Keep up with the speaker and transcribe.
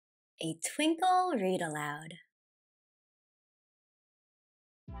A Twinkl Read-Aloud.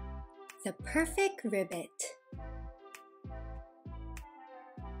 The Perfect Ribbit.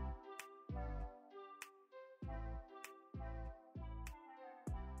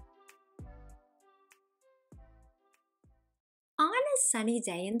 On a sunny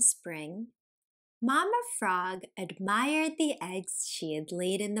day in spring, Mama Frog admired the eggs she had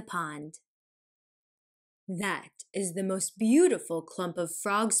laid in the pond. "That is the most beautiful clump of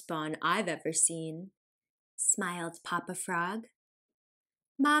frog spawn I've ever seen," smiled Papa Frog.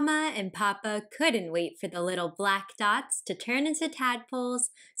 Mama and Papa couldn't wait for the little black dots to turn into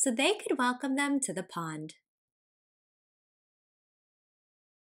tadpoles so they could welcome them to the pond.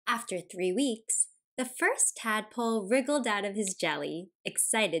 After 3 weeks, the first tadpole wriggled out of his jelly,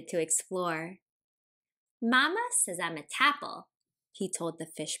 excited to explore. "Mama says I'm a tapple," he told the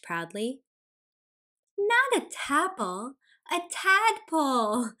fish proudly. "Not a tapple, a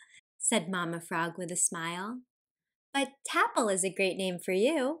tadpole," said Mama Frog with a smile. "But Tapple is a great name for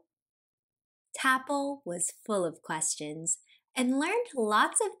you." Tapple was full of questions and learned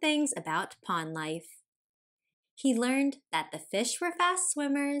lots of things about pond life. He learned that the fish were fast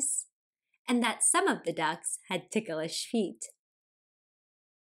swimmers and that some of the ducks had ticklish feet.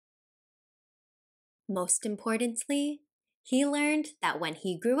 Most importantly, he learned that when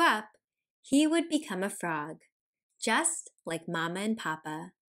he grew up, he would become a frog, just like Mama and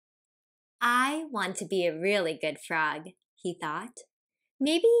Papa. "I want to be a really good frog," he thought.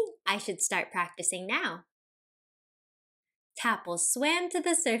 "Maybe I should start practicing now." Tapple swam to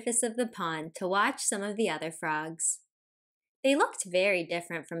the surface of the pond to watch some of the other frogs. They looked very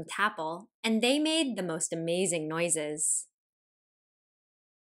different from Tapple, and they made the most amazing noises.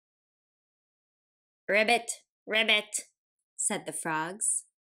 "Ribbit, ribbit," said the frogs.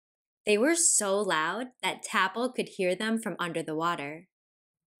 They were so loud that Tapple could hear them from under the water.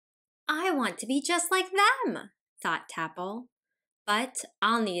 "I want to be just like them," thought Tapple, "but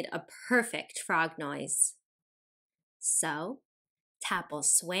I'll need a perfect frog noise." So, Tapple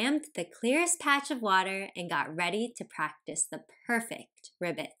swam to the clearest patch of water and got ready to practice the perfect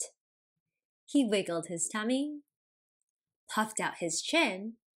ribbit. He wiggled his tummy, puffed out his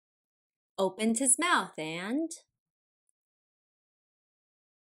chin, opened his mouth, and...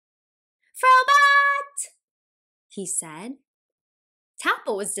 "Frobot!" he said.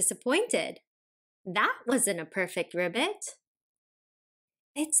 Tapple was disappointed. That wasn't a perfect ribbit.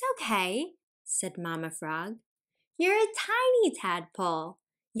 "It's okay," said Mama Frog. "You're a tiny tadpole.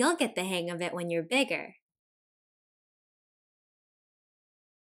 You'll get the hang of it when you're bigger."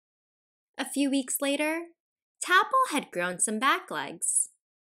 A few weeks later, Tapple had grown some back legs.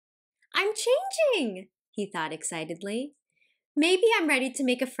 "I'm changing," he thought excitedly. "Maybe I'm ready to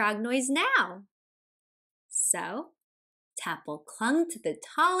make a frog noise now." So, Tapple clung to the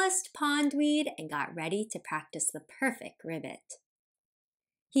tallest pondweed and got ready to practice the perfect ribbit.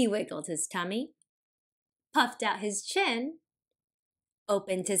 He wiggled his tummy, puffed out his chin,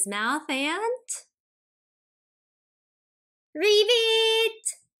 opened his mouth, and...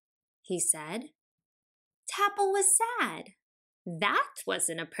 "Ribbit!" he said. Tapple was sad. That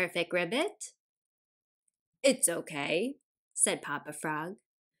wasn't a perfect ribbit. "It's okay," said Papa Frog.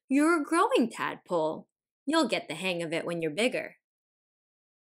 "You're a growing tadpole. You'll get the hang of it when you're bigger."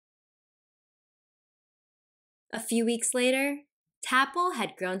 A few weeks later, Tapple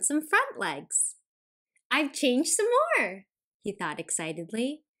had grown some front legs. "I've changed some more," he thought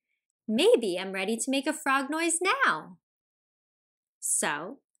excitedly. "Maybe I'm ready to make a frog noise now."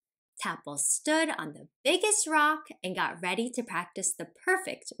 So, Tapple stood on the biggest rock and got ready to practice the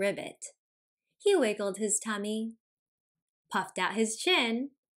perfect ribbit. He wiggled his tummy, puffed out his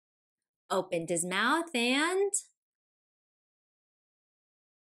chin, opened his mouth, and...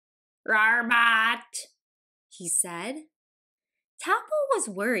 "Ribbit!" he said. Tapple was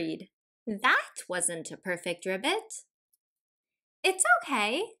worried. That wasn't a perfect ribbit. "It's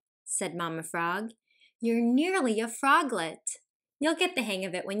okay," said Mama Frog. "You're nearly a froglet. You'll get the hang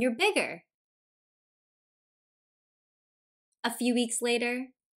of it when you're bigger." A few weeks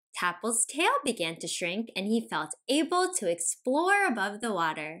later, Tapple's tail began to shrink and he felt able to explore above the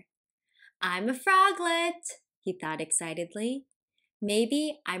water. "I'm a froglet," he thought excitedly.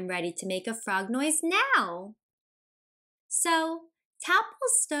 "Maybe I'm ready to make a frog noise now." So, Tapple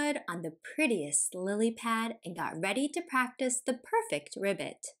stood on the prettiest lily pad and got ready to practice the perfect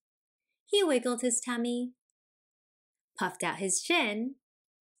ribbit. He wiggled his tummy, puffed out his chin,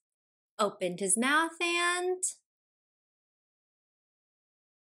 opened his mouth, and...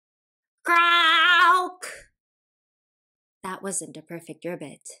 "Croak!" That wasn't a perfect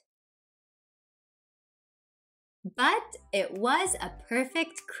ribbit. But it was a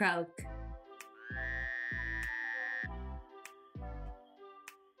perfect croak.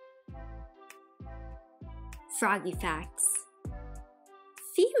 Froggy facts.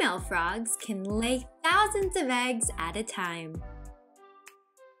 Female frogs can lay thousands of eggs at a time.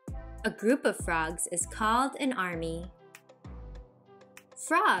 A group of frogs is called an army.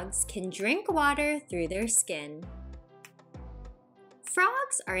 Frogs can drink water through their skin.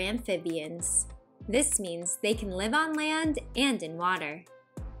 Frogs are amphibians. This means they can live on land and in water.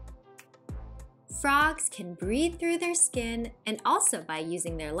 Frogs can breathe through their skin and also by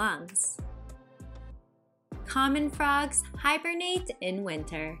using their lungs. Common frogs hibernate in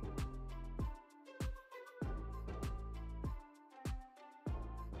winter.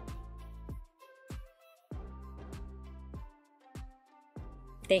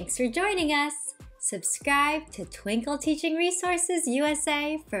 Thanks for joining us! Subscribe to Twinkl Teaching Resources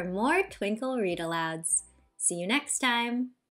USA for more Twinkl Read-Alouds. See you next time!